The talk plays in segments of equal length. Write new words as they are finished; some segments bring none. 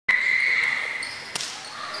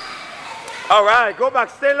All right, go back.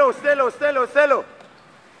 Stay low, stay low, stay low, stay low.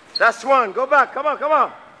 That's one. Go back. Come on, come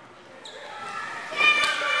on.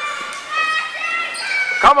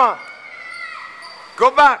 Come on.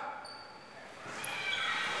 Go back.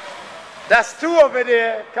 That's two over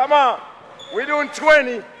there. Come on. We're doing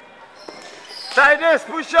 20. Try this.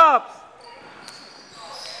 Push-ups.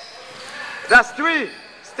 That's three.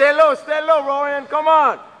 Stay low, Ryan. Come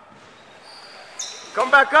on.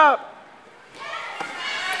 Come back up.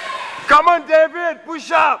 Come on, David.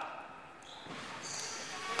 Push up.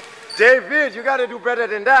 David, you got to do better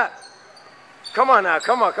than that. Come on now.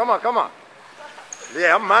 Come on, come on, come on.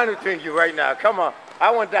 Yeah, I'm monitoring you right now. Come on.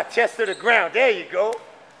 I want that chest to the ground. There you go.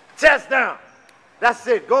 Chest down. That's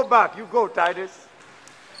it. Go back. You go, Titus.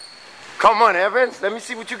 Come on, Evans. Let me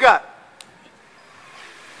see what you got.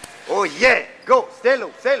 Oh, yeah. Go. Stay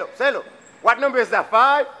low, stay low, stay low. What number is that?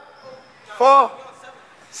 5? 4?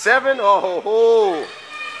 7? Oh.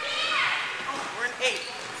 We're in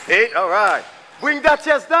 8. 8? All right. Bring that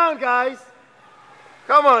chest down, guys.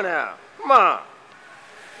 Come on now. Come on.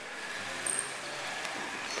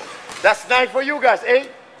 That's 9 for you guys. 8?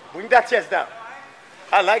 Bring that chest down.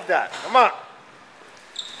 I like that. Come on.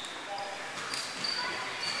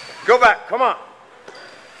 Go back. Come on.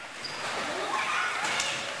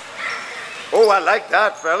 Oh, I like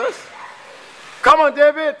that, fellas. Come on,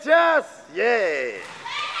 David. Chest. Yeah.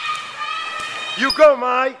 You go,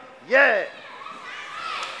 Mike. Yeah.